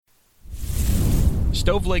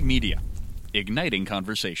Stoveleg Media, igniting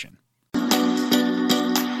conversation.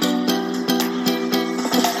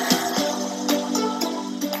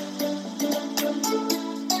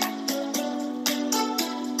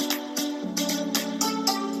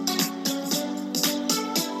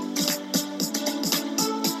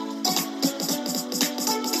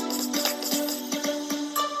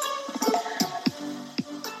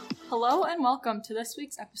 Hello and welcome to this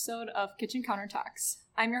week's episode of Kitchen Counter Talks.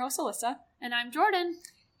 I'm your host Alyssa. And I'm Jordan.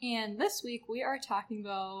 And this week we are talking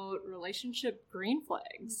about relationship green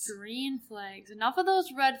flags. Green flags. Enough of those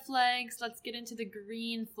red flags. Let's get into the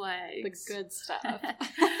green flags. The good stuff.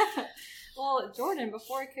 Well, Jordan,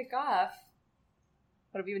 before we kick off,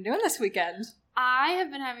 what have you been doing this weekend? I have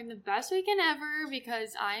been having the best weekend ever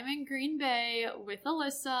because I'm in Green Bay with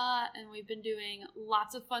Alyssa and we've been doing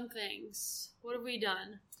lots of fun things. What have we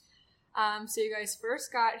done? So you guys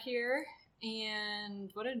first got here, and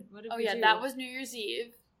what did we do? That was New Year's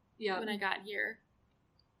Eve. Yeah, when I got here.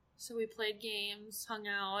 So we played games, hung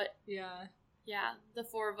out. Yeah, the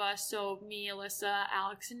four of us. So me, Alyssa,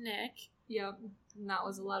 Alex, and Nick. Yep, and that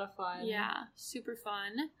was a lot of fun. Yeah, super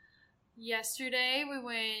fun. Yesterday we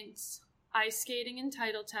went ice skating in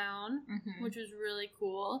Titletown, which was really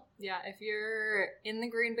cool. Yeah, if you're in the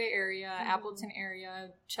Green Bay area, Appleton area,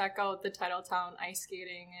 check out the Titletown ice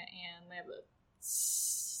skating, and they have a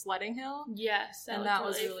sledding hill. Yes, that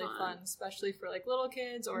was really fun, especially for like little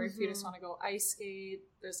kids, or if you just want to go ice skate.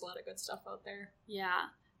 There's a lot of good stuff out there. Yeah,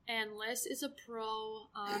 and Liz is a pro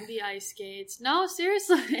on the ice skates. No,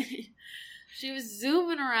 seriously. She was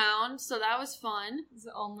zooming around, so that was fun. It's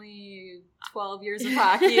only 12 years of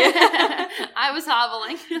hockey. I was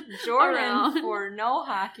hobbling. Jordan, around. For no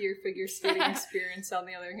hockey or figure skating experience, on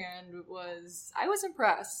the other hand, I was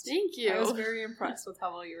impressed. Thank you. I was very impressed with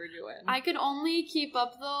how well you were doing. I could only keep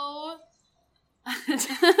up, though.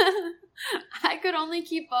 I could only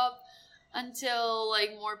keep up until,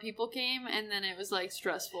 like, more people came, and then it was, like,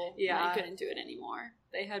 stressful. Yeah. I couldn't do it anymore.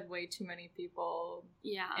 They had way too many people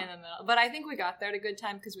in the middle. But I think we got there at a good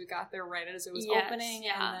time because we got there right as it was opening.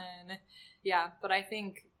 Yeah. And then, but I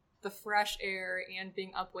think the fresh air and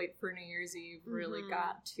being up late for New Year's Eve really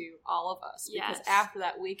got to all of us. Because after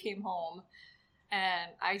that, we came home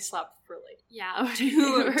and I slept for like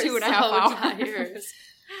two and a half hours.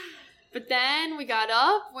 But then we got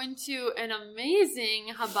up, went to an amazing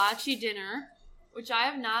hibachi dinner, which I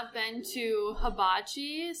have not been to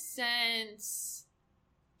hibachi since,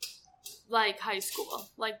 like, high school.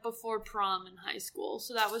 Like, before prom in high school.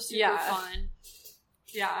 So that was super fun.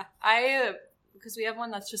 Yeah. Because we have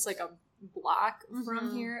one that's just, like, a block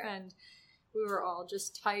from here, and we were all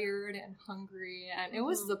just tired and hungry, and it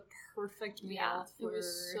was the perfect meal. Yeah, it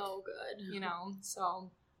was so good.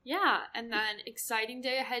 So... Yeah, and then exciting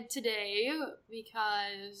day ahead today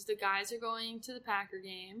because the guys are going to the Packer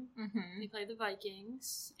game. They play the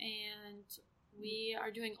Vikings, and we are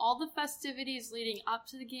doing all the festivities leading up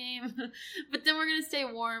to the game, but then we're going to stay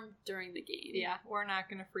warm during the game. Yeah, we're not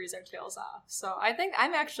going to freeze our tails off. So I think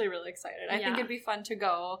I'm actually really excited. I think it'd be fun to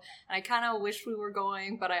go, and I kind of wish we were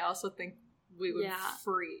going, but I also think we would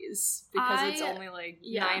freeze because it's only like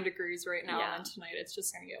 9 degrees right now, and tonight it's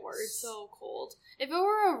just going to get worse. So cold. If it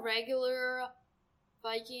were a regular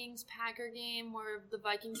Vikings-Packer game where the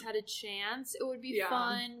Vikings had a chance, it would be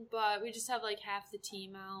fun, but we just have like half the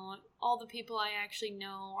team out. All the people I actually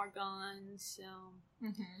know are gone, so...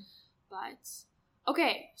 But,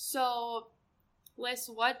 okay, so, Liz,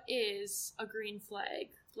 what is a green flag?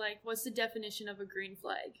 Like, what's the definition of a green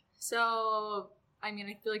flag? So... I mean,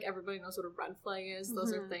 I feel like everybody knows what a red flag is.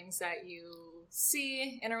 Those are things that you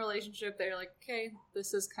see in a relationship that you're like, okay,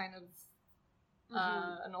 this is kind of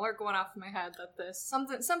an alert going off in my head that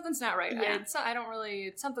something's not right. Yeah.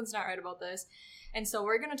 Something's not right about this. And so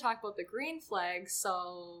we're going to talk about the green flags.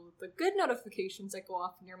 So the good notifications that go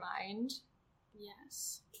off in your mind.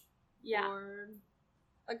 Yes. Yeah. For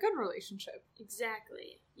a good relationship.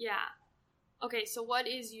 Exactly. Yeah. Okay, so what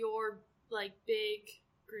is your, like, big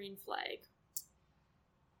green flag?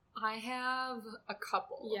 I have a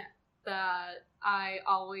couple that I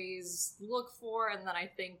always look for and that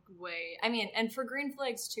I think and for green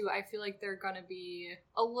flags too, I feel like they're going to be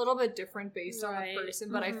a little bit different based on the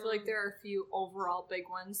person, but I feel like there are a few overall big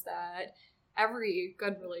ones that every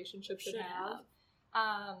good relationship should have.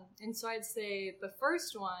 And so I'd say the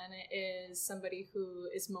first one is somebody who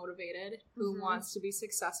is motivated, who wants to be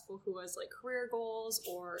successful, who has like career goals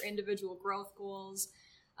or individual growth goals.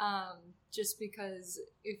 Just because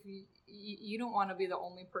if you don't want to be the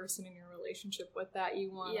only person in your relationship with that, you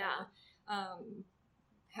want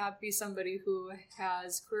to be somebody who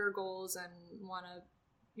has career goals and want to,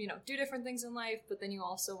 do different things in life, but then you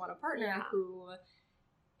also want a partner who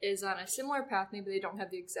is on a similar path. Maybe they don't have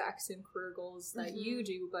the exact same career goals that you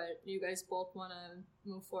do, but you guys both want to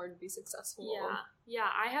move forward and be successful. Yeah,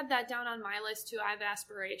 I have that down on my list too. I have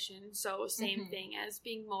aspirations, so same thing as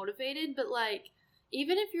being motivated, but like,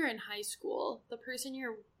 even if you're in high school, the person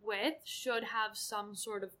you're with should have some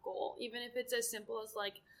sort of goal, even if it's as simple as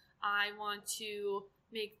like, I want to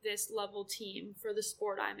make this level team for the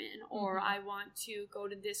sport I'm in, or I want to go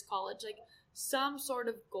to this college. Like, some sort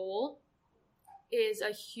of goal is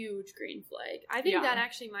a huge green flag. I think that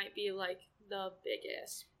actually might be like the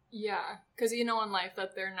biggest. Yeah, because you know in life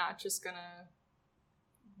that they're not just gonna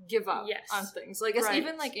give up on things. Like,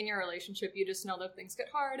 even like in your relationship, you just know that if things get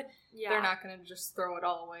hard, they're not gonna just throw it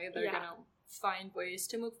all away. They're gonna find ways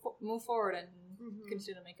to move forward and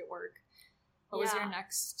continue to make it work. What was your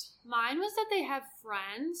next? Mine was that they have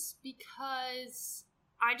friends, because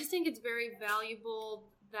I just think it's very valuable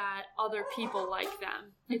that other people like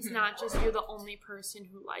them. It's not just you're the only person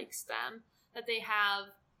who likes them. That they have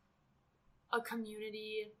a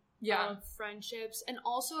community of friendships. And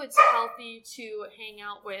also it's healthy to hang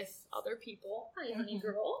out with other people. Hi, honey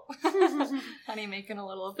girl. Honey making a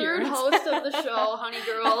little appearance. Third host of the show, honey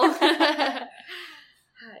girl.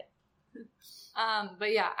 Hi.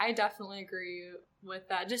 But yeah, I definitely agree with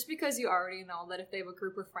that. Just because you already know that if they have a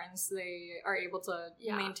group of friends, they are able to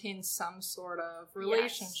maintain some sort of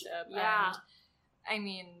relationship. And I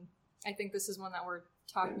mean, I think this is one that we're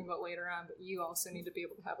talking about later on, but you also need to be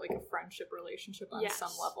able to have like a friendship relationship on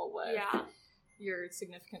some level with your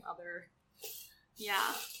significant other.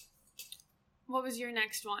 Yeah. What was your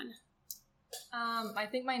next one? I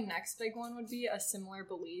think my next big one would be a similar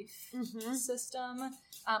belief system.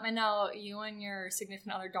 I know you and your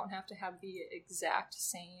significant other don't have to have the exact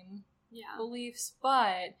same beliefs,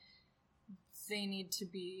 but they need to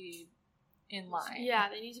be in line. Yeah,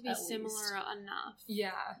 they need to be similar enough.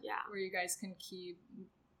 Yeah. Where you guys can keep,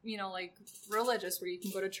 you know, like religious, where you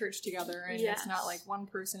can go to church together, and it's not like one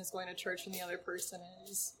person is going to church and the other person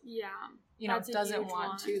is, you know, doesn't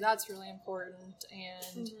want to. That's really important.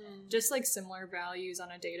 And just like similar values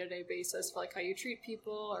on a day-to-day basis for like how you treat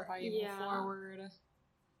people or how you move forward.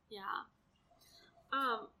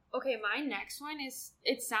 Okay, my next one is,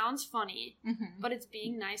 it sounds funny, but it's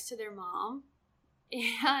being nice to their mom.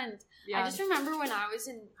 And I just remember when I was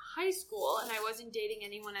in high school and I wasn't dating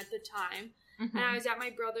anyone at the time, and I was at my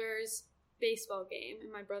brother's baseball game,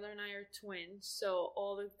 and my brother and I are twins, so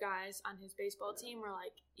all the guys on his baseball team were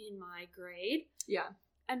like in my grade.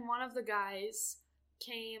 And one of the guys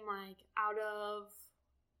came like out of,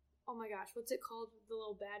 oh my gosh, what's it called? The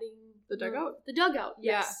little batting... The dugout? The dugout,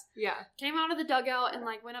 yes. Yeah. Came out of the dugout and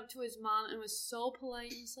like went up to his mom and was so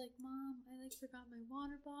polite. He was like, Mom, I like forgot my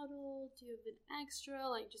water bottle. Do you have an extra?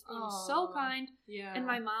 Like, just being so kind. Yeah. And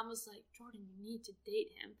my mom was like, Jordan, you need to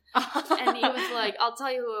date him. And he was like, I'll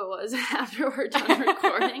tell you who it was after we're done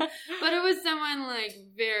recording. But it was someone like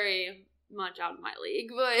very much out of my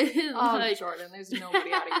league. But like, Jordan, there's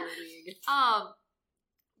nobody out of your league.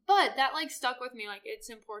 But that, like, stuck with me. Like, it's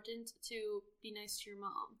important to be nice to your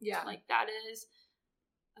mom. Yeah. Like, that is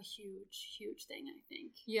a huge, huge thing, I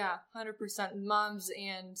think. Yeah, 100%. Moms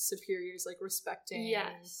and superiors, like, respecting,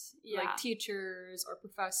 like, teachers or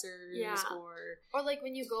professors or, like,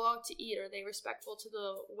 when you go out to eat, are they respectful to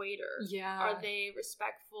the waiter? Yeah. Are they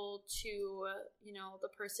respectful to, you know, the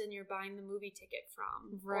person you're buying the movie ticket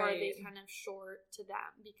from? Right. Or are they kind of short to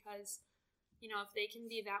them? Because... you know, if they can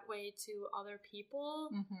be that way to other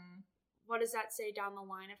people, what does that say down the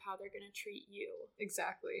line of how they're going to treat you?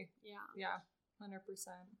 Exactly. Yeah,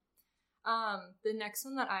 100%. The next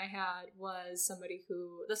one that I had was somebody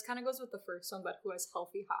who, this kind of goes with the first one, but who has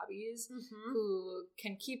healthy hobbies, who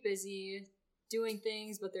can keep busy doing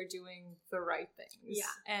things, but they're doing the right things.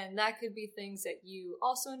 Yeah. And that could be things that you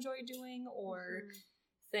also enjoy doing, or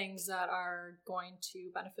things that are going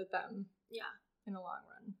to benefit them. Yeah. In the long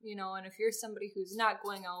run, you know. And if you're somebody who's not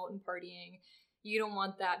going out and partying, you don't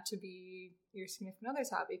want that to be your significant other's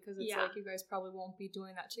hobby, because it's like you guys probably won't be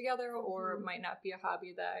doing that together, or it might not be a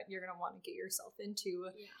hobby that you're going to want to get yourself into.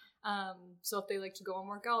 So if they like to go and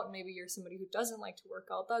work out, and maybe you're somebody who doesn't like to work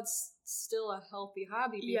out, that's still a healthy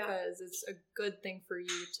hobby, because it's a good thing for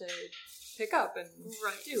you to pick up and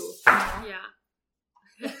do. You know?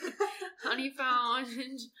 Honey found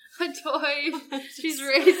a toy. She's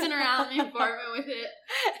racing around the apartment with it.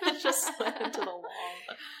 It just slid into the wall.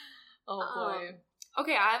 Oh boy.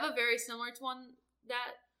 Okay, I have a very similar to one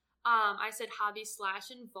that I said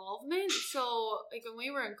hobby/involvement. So, like, when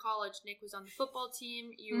we were in college, Nick was on the football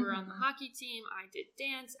team, you were on the hockey team, I did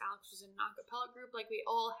dance, Alex was in an a cappella group. Like, we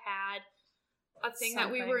all had a thing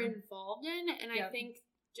that we were involved in, and I think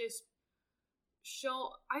just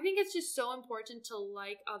I think it's just so important to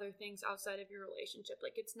like other things outside of your relationship.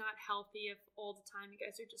 Like, it's not healthy if all the time you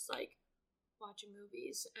guys are just like watching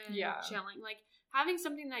movies and chilling. Like, having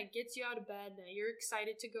something that gets you out of bed that you're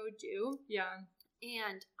excited to go do. Yeah.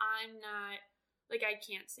 And I'm not, like, I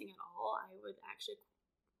can't sing at all. I would actually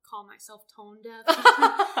call myself tone deaf.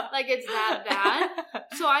 Like, it's that bad.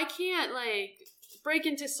 So I can't, like, break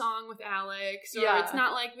into song with Alex, or it's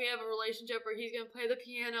not like we have a relationship where he's gonna play the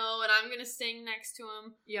piano and I'm gonna sing next to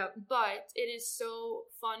him. Yep. But it is so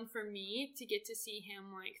fun for me to get to see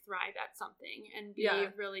him like thrive at something and be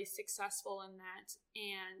really successful in that.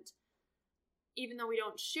 And even though we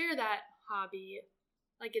don't share that hobby,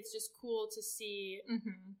 like, it's just cool to see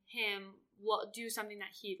him do something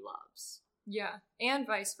that he loves. Yeah, and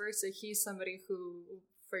vice versa. He's somebody who,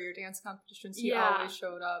 for your dance competitions, he always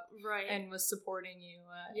showed up and was supporting you.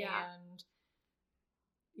 And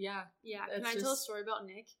Can I tell a story about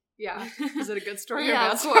Nick? Yeah. Is it a good story?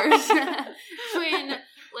 Yeah, of course. When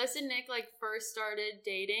Liz and Nick like first started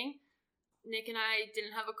dating, Nick and I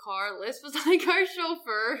didn't have a car. Liz was like our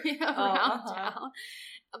chauffeur around town.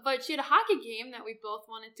 But she had a hockey game that we both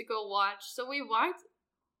wanted to go watch. So we walked.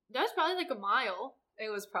 That was probably like a mile. It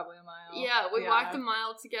was probably a mile. Yeah, we walked a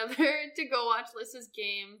mile together to go watch Liz's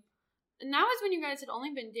game. And that was when you guys had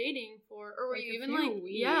only been dating for, or were like you even like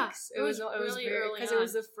weeks. Yeah, it was really early because it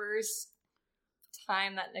was the first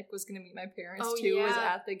time that Nick was going to meet my parents too. Was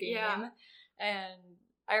at the game, and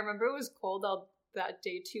I remember it was cold out that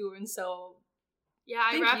day too, and so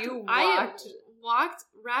I walked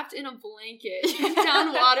wrapped in a blanket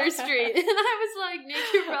down Water Street, and I was like, Nick,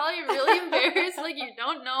 you're probably really embarrassed, like, you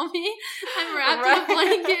don't know me. I'm wrapped in a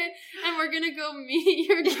blanket, and we're gonna go meet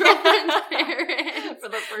your girlfriend's parents for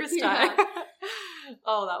the first time.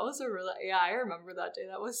 Oh, that was I remember that day.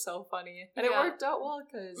 That was so funny, and it worked out well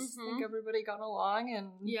because I think everybody got along, and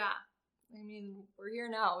I mean, we're here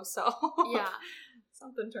now, so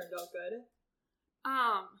something turned out good.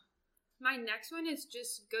 My next one is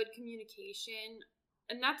just good communication,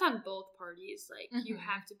 and that's on both parties. Like, you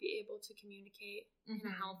have to be able to communicate in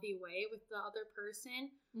a healthy way with the other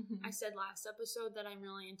person. I said last episode that I'm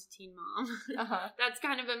really into Teen Mom. That's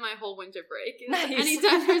kind of been my whole winter break. Nice.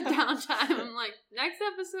 Anytime there's downtime, I'm like, next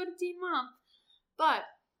episode of Teen Mom. But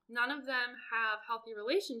none of them have healthy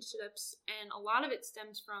relationships, and a lot of it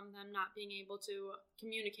stems from them not being able to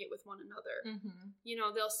communicate with one another. You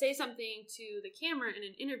know, they'll say something to the camera in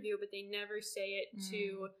an interview, but they never say it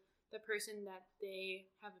to the person that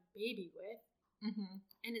they have a baby with.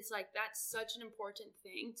 And it's like, that's such an important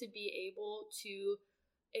thing, to be able to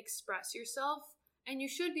express yourself. And you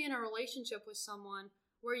should be in a relationship with someone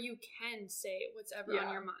where you can say what's ever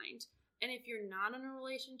on your mind. And if you're not in a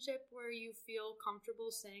relationship where you feel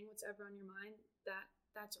comfortable saying what's ever on your mind,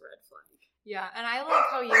 that's a red flag. Yeah, and I like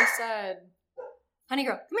how you said, honey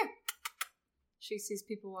girl, come here. She sees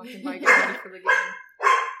people walking by getting ready for the game.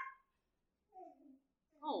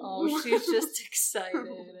 Oh, she's just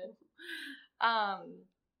excited.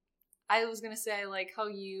 I was going to say, I like how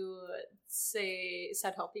you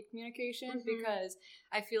said healthy communication, because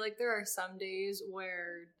I feel like there are some days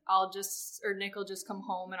where Nick will just come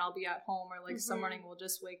home and I'll be at home, or like some morning we'll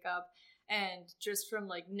just wake up, and just from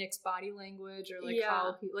like Nick's body language, or like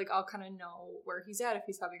how he, like, I'll kind of know where he's at, if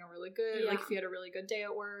he's having a really good, like if he had a really good day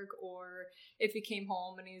at work, or if he came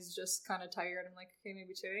home and he's just kind of tired. I'm like, okay,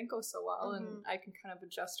 maybe today didn't go so well, and I can kind of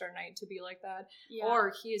adjust our night to be like that.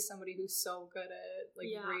 Or he is somebody who's so good at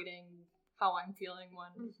like reading how I'm feeling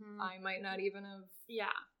when I might not even have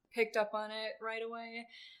picked up on it right away.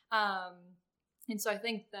 And so I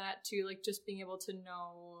think that too, like, just being able to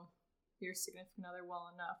know your significant other well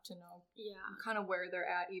enough to know kind of where they're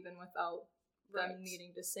at, even without them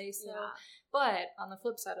needing to say so. But on the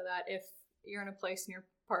flip side of that, if you're in a place and your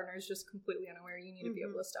partner is just completely unaware, you need to be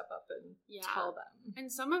able to step up and tell them. And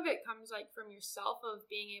some of it comes like from yourself, of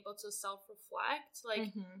being able to self-reflect. Like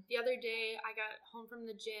the other day I got home from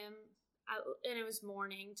the gym, and it was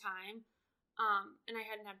morning time, and I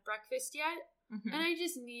hadn't had breakfast yet, and I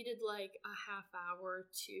just needed like a half hour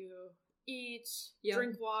to eat,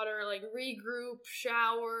 drink water, like regroup,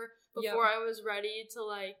 shower before I was ready to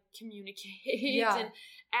like communicate. And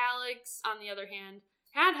Alex, on the other hand,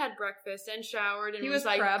 had breakfast and showered, and he was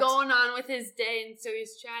like prepped, going on with his day, and so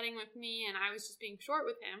he's chatting with me, and I was just being short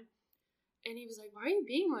with him. And he was like, why are you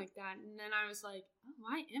being like that? And then I was like, oh,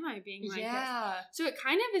 why am I being like this? So it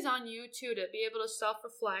kind of is on you, too, to be able to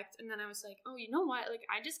self-reflect. And then I was like, oh, you know what? Like,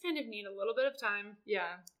 I just kind of need a little bit of time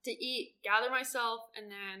to eat, gather myself. And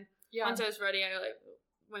then once I was ready, I like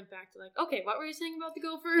went back to like, okay, what were you saying about the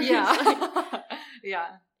Gophers?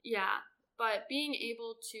 Yeah. Yeah. But being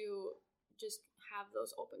able to just have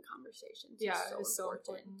those open conversations. Yeah, it's so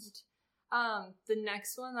important. The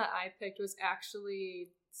next one that I picked was actually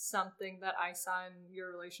something that I saw in your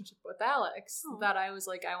relationship with Alex, that I was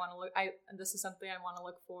like, this is something I want to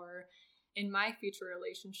look for in my future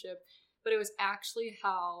relationship. But it was actually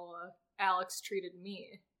how Alex treated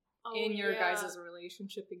me in your guys'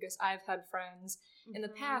 relationship, because I've had friends in the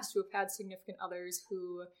past who have had significant others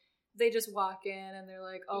who they just walk in and they're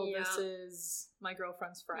like, oh, this is my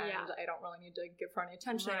girlfriend's friend. I don't really need to give her any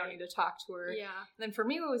attention. I don't need to talk to her. Yeah. And then for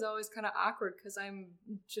me, it was always kind of awkward because I'm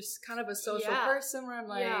just kind of a social person where I'm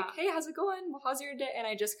like, hey, how's it going? How's your day? And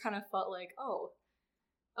I just kind of felt like, oh,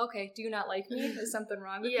 okay, do you not like me? Is something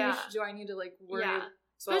wrong with me? Do I need to like worry?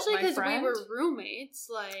 Especially because we were roommates.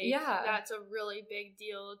 Like, that's a really big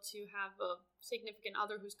deal to have a significant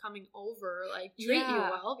other who's coming over, like, treat you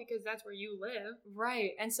well, because that's where you live.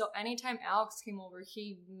 Right. And so anytime Alex came over,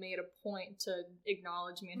 he made a point to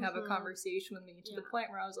acknowledge me and have a conversation with me, to the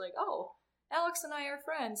point where I was like, oh, Alex and I are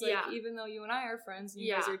friends. Like, even though you and I are friends and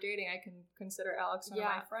you guys are dating, I can consider Alex one of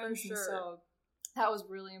my friends. For sure. And so that was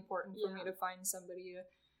really important for me to find somebody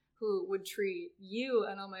who would treat you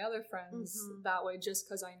and all my other friends that way, just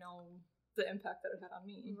because I know the impact that it had on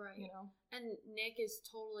me. Right. You know? And Nick is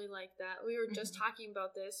totally like that. We were just talking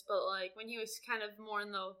about this, but like when he was kind of more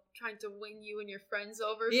in the trying to win you and your friends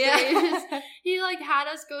over phase, he like had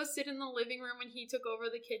us go sit in the living room and he took over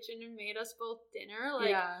the kitchen and made us both dinner.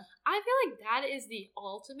 Like, I feel like that is the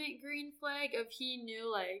ultimate green flag of he knew,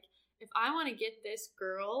 like, if I want to get this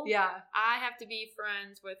girl, I have to be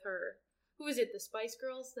friends with her. Who is it? The Spice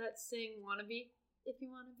Girls that sing "Wannabe"? If you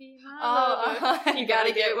want to be my lover, you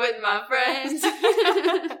gotta get with my friends.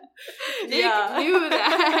 Nick knew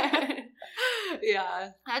that.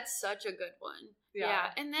 That's such a good one. Yeah,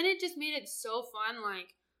 and then it just made it so fun.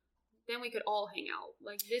 Like, then we could all hang out.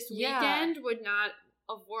 Like, this weekend would not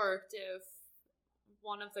have worked if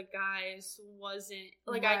one of the guys wasn't.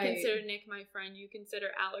 Like, I consider Nick my friend. You consider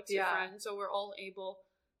Alex your friend. So we're all able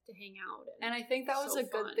to hang out. And I think that was a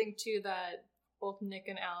good thing too, that both Nick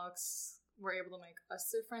and Alex were able to make us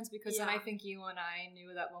their friends, because then I think you and I knew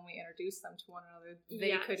that when we introduced them to one another,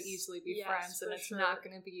 they could easily be friends, and it's not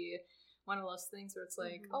going to be one of those things where it's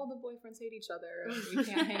like, oh, the boyfriends hate each other and you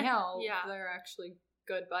can't hang out. They're actually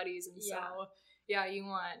good buddies, and so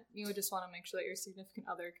you would just want to make sure that your significant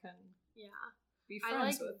other can be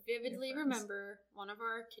friends with. I vividly remember one of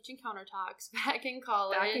our kitchen counter talks back in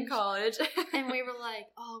college. And we were like,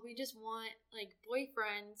 oh, we just want like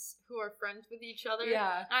boyfriends who are friends with each other.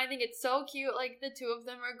 Yeah. And I think it's so cute. Like, the two of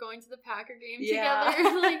them are going to the Packer game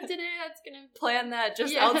together. Like, today that's gonna plan that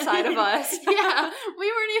just outside of us.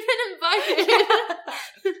 We weren't even invited.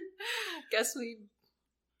 Guess we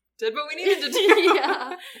did what we needed to do.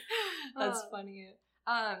 That's funny.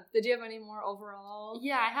 Did you have any more overall?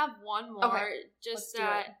 Yeah, I have one more. Okay, just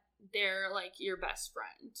that they're like your best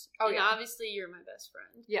friend. And obviously you're my best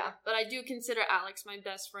friend. Yeah. But I do consider Alex my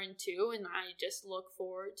best friend too, and I just look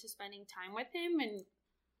forward to spending time with him. And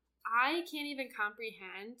I can't even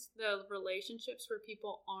comprehend the relationships where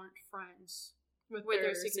people aren't friends with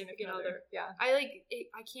their significant other. Yeah. I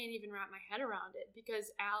can't even wrap my head around it,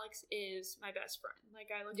 because Alex is my best friend.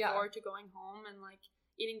 Like, I look forward to going home and like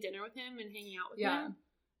eating dinner with him and hanging out with him,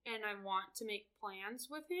 and I want to make plans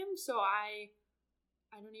with him, so I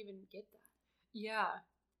don't even get that.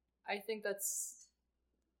 I think that's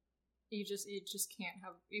you just can't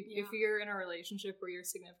have if you're in a relationship where your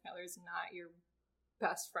significant other is not your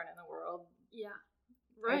best friend in the world.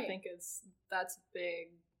 I think that's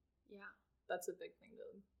big. That's a big thing to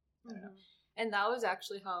I don't know. And that was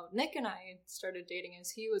actually how Nick and I started dating,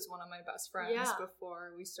 is he was one of my best friends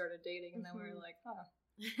before we started dating, and then we were like,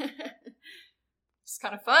 it's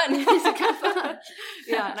kind of fun. And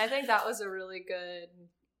I think that was a really good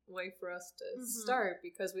way for us to start,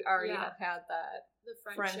 because we already have had the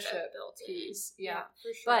friendship built piece.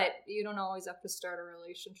 For sure. But you don't always have to start a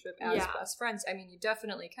relationship as best friends. I mean, you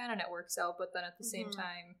definitely can, and it works out, but then at the same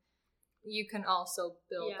time, you can also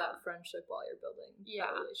build that friendship while you're building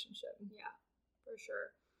that relationship. For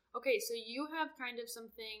sure. Okay, so you have kind of some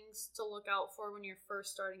things to look out for when you're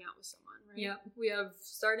first starting out with someone, right? Yeah, we have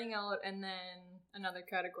starting out, and then another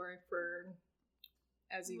category for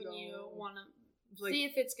as you when go. You want to see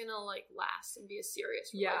if it's going to like last and be a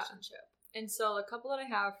serious relationship. And so a couple that I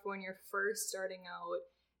have for when you're first starting out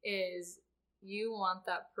is you want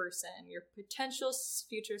that person, your potential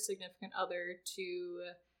future significant other, to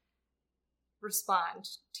respond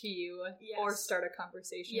to you or start a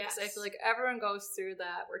conversation. Because I feel like everyone goes through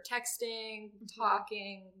that. We're texting,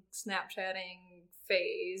 talking, Snapchatting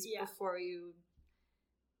phase before you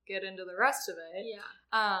get into the rest of it.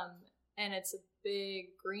 And it's a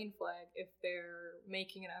big green flag if they're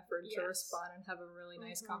making an effort to respond and have a really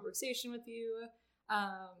nice conversation with you.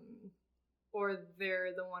 Or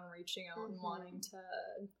they're the one reaching out and wanting to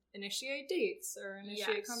initiate dates or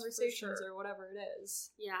initiate conversations or whatever it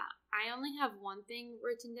is. Yeah, I only have one thing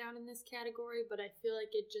written down in this category, but I feel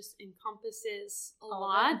like it just encompasses a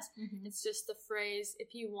lot. It's just the phrase, if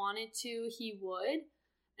he wanted to, he would.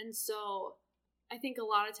 And so I think a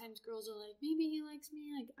lot of times girls are like, maybe he likes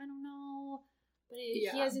me, like, I don't know. But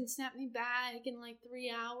he hasn't snapped me back in like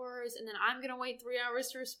 3 hours, and then I'm gonna wait 3 hours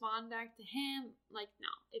to respond back to him. Like, no.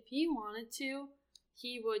 If he wanted to,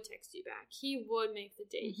 he would text you back. He would make the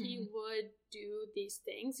date. He would do these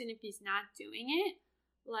things. And if he's not doing it,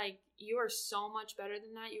 like, you are so much better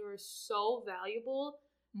than that. You are so valuable.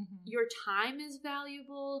 Your time is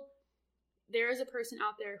valuable. There is a person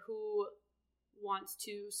out there who wants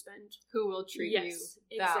to spend, who will treat you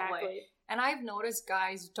that way. And I've noticed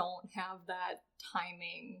guys don't have that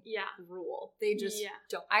timing rule. They just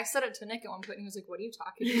don't. I said it to Nick at one point and he was like, what are you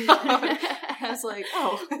talking about? I was like,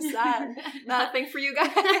 oh, is that not a thing for you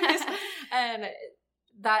guys? And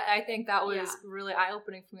that, I think that was really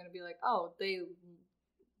eye-opening for me to be like, oh, they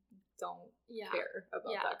don't care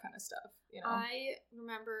about that kind of stuff. You know? I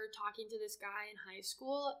remember talking to this guy in high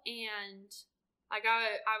school, and like,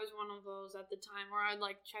 I was one of those at the time where I'd,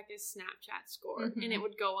 like, check his Snapchat score, and it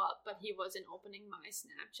would go up, but he wasn't opening my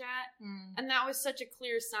Snapchat. And that was such a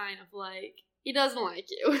clear sign of, like, he doesn't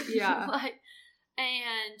like you. Yeah. Like,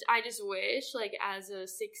 and I just wish, like, as a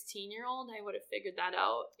 16-year-old, I would have figured that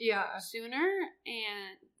out sooner,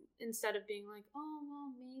 and instead of being like, oh,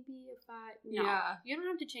 well, maybe if I... No, you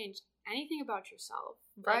don't have to change anything about yourself.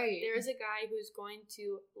 Right. Like, there's a guy who's going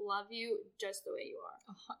to love you just the way you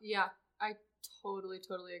are. Yeah, I totally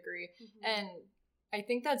agree. And I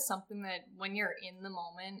think that's something that when you're in the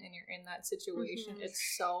moment and you're in that situation,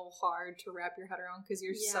 it's so hard to wrap your head around because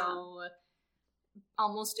you're so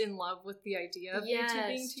almost in love with the idea of you two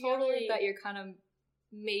being together that you're kind of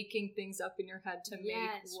making things up in your head to make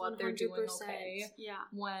what 100%. They're doing okay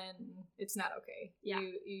when it's not okay.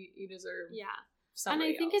 You deserve somebody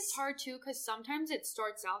And I think else. it's hard too because sometimes it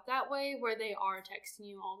starts out that way where they are texting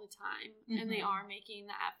you all the time and they are making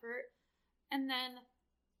the effort. And then,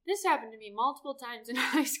 this happened to me multiple times in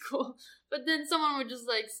high school, but then someone would just,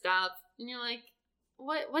 like, stop, and you're like,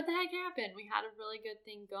 what the heck happened? We had a really good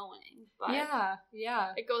thing going. But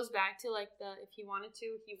it goes back to, like, if he wanted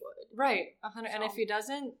to, he would. Right, 100. So, and if he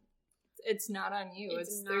doesn't, it's not on you.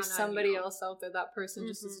 There's somebody else out there. That person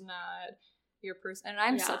just is not your person. And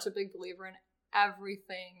I'm such a big believer in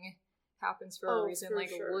everything happens for a reason.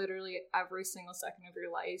 Like, literally every single second of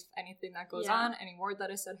your life, anything that goes on, any word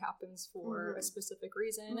that is said happens for a specific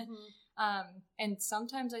reason. And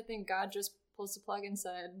sometimes I think God just pulls the plug and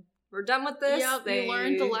said, we're done with this. You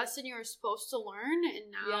learned the lesson you were supposed to learn,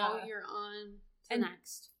 and now you're on to the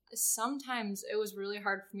next. Sometimes it was really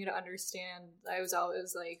hard for me to understand. I was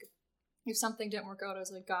always like, if something didn't work out, I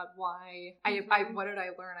was like, God, why? What did I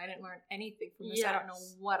learn? I didn't learn anything from this. I don't know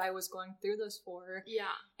what I was going through this for.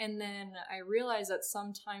 And then I realized that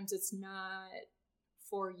sometimes it's not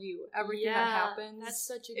for you. Everything that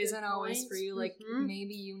happens isn't always for you. Like,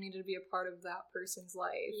 maybe you needed to be a part of that person's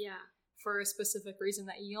life for a specific reason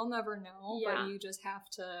that you'll never know, but you just have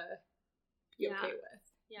to be okay with.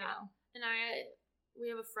 You know? And we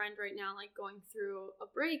have a friend right now, like, going through a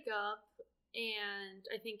breakup. And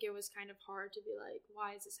I think it was kind of hard to be like,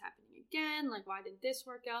 why is this happening again? Like, why did this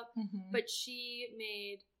work out? But she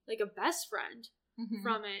made, like, a best friend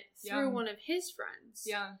from it through one of his friends.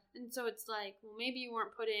 And so it's like, well, maybe you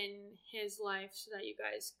weren't put in his life so that you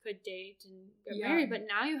guys could date and get married, but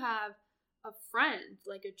now you have a friend,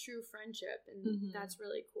 like a true friendship, and that's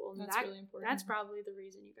really cool. And that's really important. That's probably the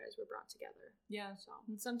reason you guys were brought together. So,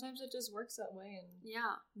 and sometimes it just works that way, and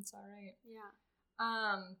it's all right.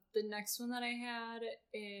 The next one that I had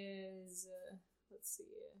is, let's see,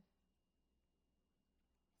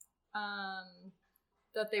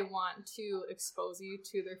 that they want to expose you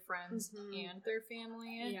to their friends and their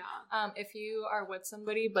family. If you are with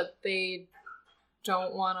somebody, but they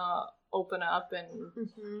don't want to open up and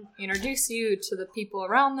introduce you to the people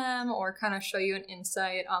around them or kind of show you an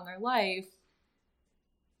insight on their life,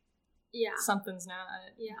 something's not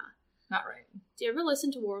right. Do you ever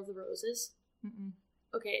listen to War of the Roses?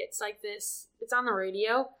 Okay, it's like this. It's on the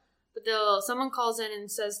radio, but someone calls in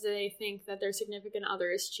and says they think that their significant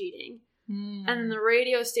other is cheating. And then the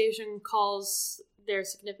radio station calls their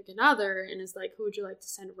significant other and is like, who would you like to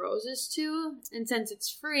send roses to? And since it's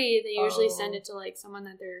free, they usually send it to, like, someone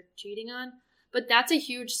that they're cheating on. But that's a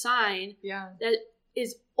huge sign that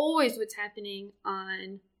is always what's happening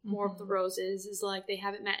on more of the roses is like they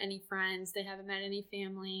haven't met any friends, they haven't met any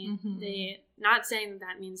family. Mm-hmm. They, not saying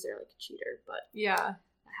that means they're like a cheater, but yeah,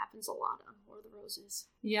 that happens a lot on War of the Roses.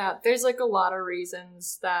 Yeah, there's like a lot of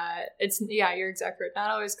reasons that it's, yeah, you're exactly right. Not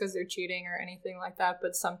always because they're cheating or anything like that,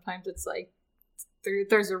 but sometimes it's like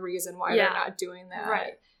there's a reason why they're not doing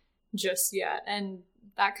that just yet. And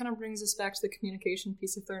that kind of brings us back to the communication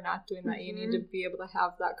piece. If they're not doing that, you need to be able to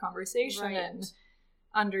have that conversation and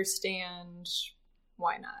understand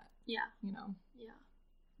why not. Yeah. You know? Yeah.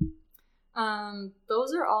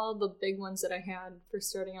 Those are all the big ones that I had for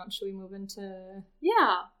starting out. Should we move into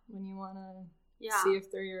when you want to see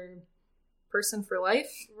if they're your person for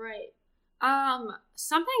life? Right.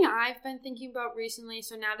 Something I've been thinking about recently,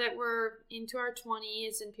 so now that we're into our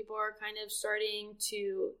 20s and people are kind of starting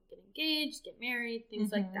to get engaged, get married,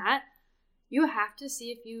 things like that, you have to see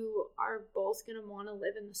if you are both going to want to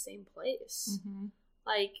live in the same place.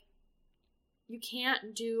 Like, you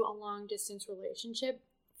can't do a long distance relationship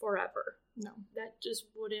forever. No. That just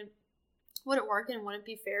wouldn't work and wouldn't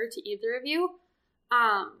be fair to either of you.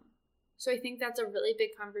 So I think that's a really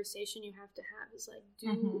big conversation you have to have is like,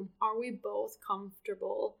 are we both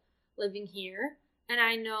comfortable living here? And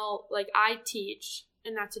I know, like, I teach,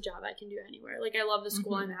 and that's a job I can do anywhere. Like, I love the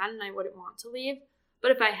school I'm at, and I wouldn't want to leave.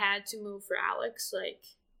 But if I had to move for Alex, like,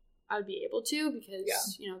 I would be able to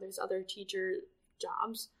because, you know, there's other teacher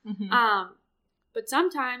jobs. But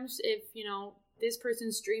sometimes if, you know, this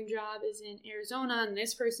person's dream job is in Arizona and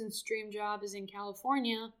this person's dream job is in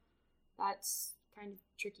California, that's kind of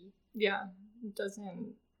tricky. Yeah, it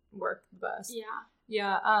doesn't work the best. Yeah.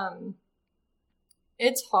 Yeah,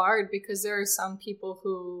 it's hard because there are some people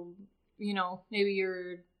who, you know, maybe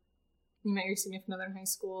you met your significant other in high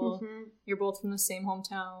school, you're both from the same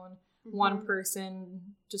hometown, one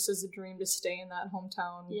person just has a dream to stay in that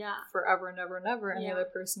hometown forever and ever and ever, and the other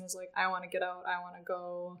person is like, I want to get out, I want to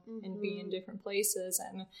go and be in different places,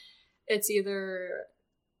 and it's either,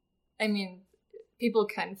 I mean, people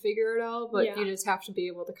can figure it out, but you just have to be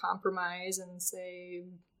able to compromise and say,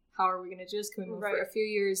 how are we going to do this? Can we move for a few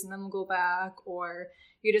years and then we'll go back? Or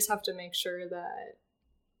you just have to make sure that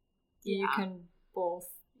you can both.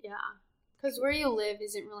 Yeah. Because where you live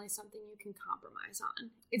isn't really something you can compromise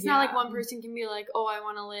on. It's not like one person can be like, oh, I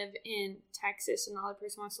want to live in Texas, and the other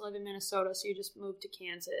person wants to live in Minnesota, so you just move to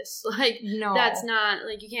Kansas. Like, no. That's not,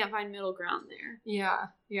 like, you can't find middle ground there. Yeah,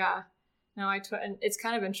 yeah. No, and it's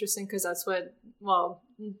kind of interesting because that's what, well,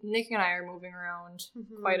 Nikki and I are moving around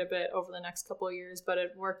quite a bit over the next couple of years, but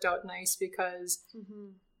it worked out nice because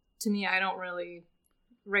to me, I don't really,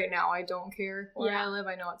 right now, I don't care where I live.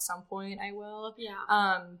 I know at some point I will.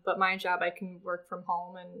 Yeah. But my job, I can work from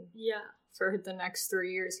home, and for the next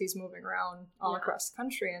 3 years, he's moving around all across the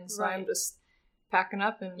country, and so I'm just packing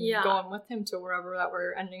up and going with him to wherever that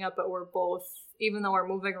we're ending up, but we're both, even though we're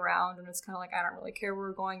moving around and it's kind of like, I don't really care where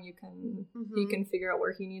we're going, he can figure out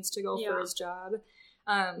where he needs to go for his job.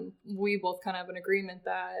 We both kind of have an agreement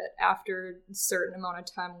that after a certain amount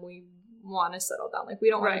of time we want to settle down. Like, we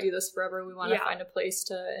don't want to do this forever. We want to find a place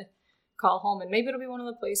to call home, and maybe it'll be one of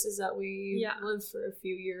the places that we live for a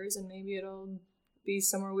few years, and maybe it'll be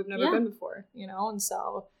somewhere we've never been before, you know? And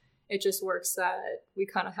so it just works that we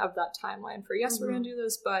kind of have that timeline for, yes, we're going to do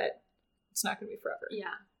this, but it's not going to be forever.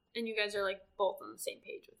 Yeah. And you guys are, like, both on the same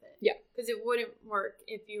page with it. Yeah. Because it wouldn't work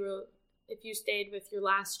if you stayed with your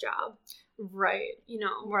last job. Right. You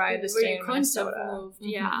know. Where I had to stay in Minnesota. Moved.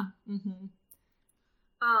 Yeah.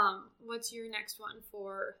 What's your next one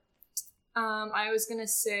for? I was going to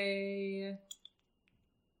say,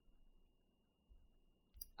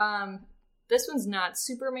 this one's not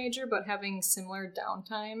super major, but having similar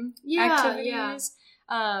downtime activities.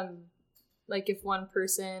 Yeah. Like, if one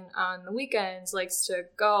person on the weekends likes to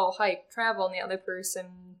go hike, travel, and the other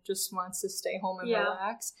person just wants to stay home and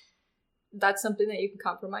relax, that's something that you can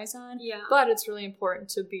compromise on. Yeah. But it's really important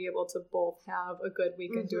to be able to both have a good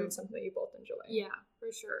weekend doing something that you both enjoy. Yeah,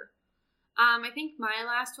 for sure. I think my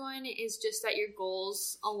last one is just that your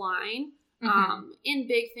goals align. In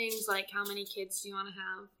big things like how many kids do you want to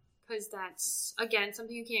have? Because that's, again,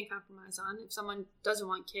 something you can't compromise on. If someone doesn't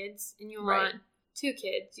want kids and you want 2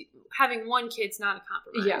 kids, having 1 kid's not a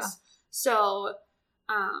compromise. Yeah. So,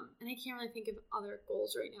 and I can't really think of other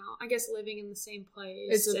goals right now. I guess living in the same place.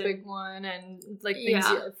 It's a big one, and like things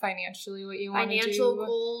financially, what you want to do. Financial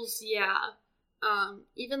goals,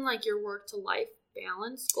 even like your work to life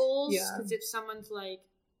balance goals. Yeah. Because if someone's like,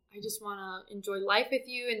 I just want to enjoy life with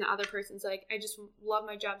you, and the other person's like, I just love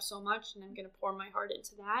my job so much, and I'm going to pour my heart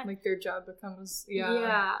into that. Like, their job becomes,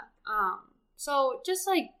 so just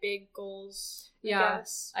like big goals, I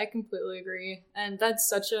guess. I completely agree. And that's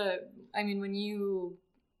such a, I mean, when you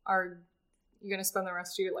are you're going to spend the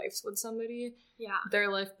rest of your life with somebody. Yeah. Their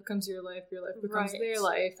life becomes your life becomes their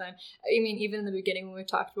life. And I mean, even in the beginning when we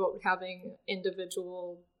talked about having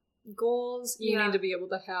individual goals, you need to be able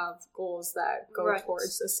to have goals that go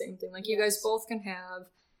towards the same thing. Like you guys both can have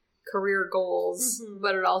career goals,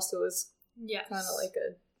 but it also is kind of like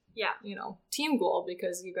a team goal,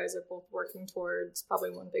 because you guys are both working towards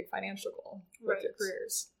probably one big financial goal with your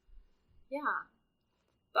careers. Yeah.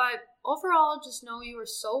 But overall, just know you are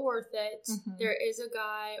so worth it. There is a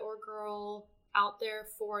guy or girl out there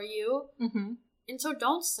for you. And so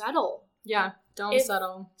don't settle. Yeah, don't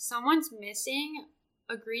settle. If someone's missing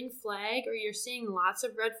a green flag, or you're seeing lots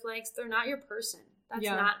of red flags, they're not your person. That's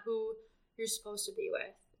not who you're supposed to be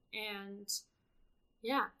with. And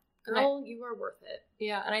girl, you are worth it.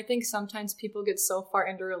 Yeah, and I think sometimes people get so far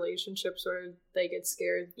into relationships where they get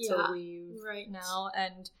scared to leave now.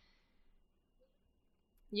 And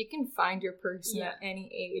you can find your person at any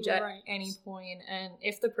age, at any point. And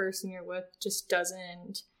if the person you're with just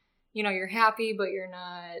doesn't, you're happy, but you're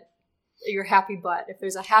not, you're happy, but if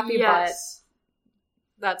there's a happy but,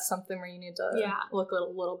 that's something where you need to look a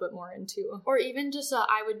little bit more into. Or even just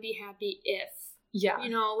I would be happy if. Yeah.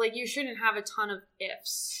 Like you shouldn't have a ton of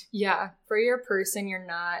ifs. Yeah. For your person, you're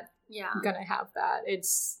not going to have that.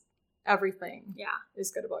 It's everything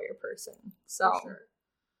is good about your person. So. For sure.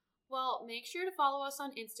 Well, make sure to follow us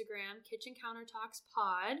on Instagram, Kitchen Countertalks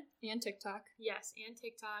Pod. And TikTok. Yes, and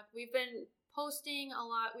TikTok. We've been posting a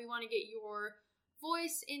lot. We want to get your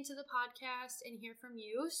voice into the podcast and hear from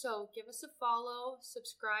you. So give us a follow,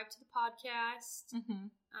 subscribe to the podcast.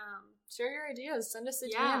 Share your ideas. Send us a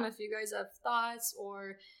DM if you guys have thoughts,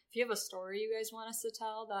 or if you have a story you guys want us to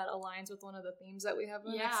tell that aligns with one of the themes that we have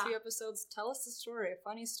in the next few episodes. Tell us a story, a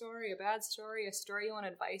funny story, a bad story, a story you want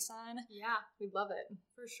advice on. Yeah. We'd love it.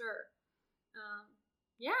 For sure.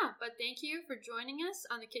 But thank you for joining us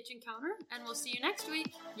on the Kitchen Counter, and we'll see you next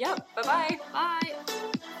week. Yep. Bye-bye.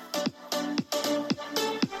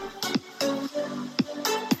 Bye.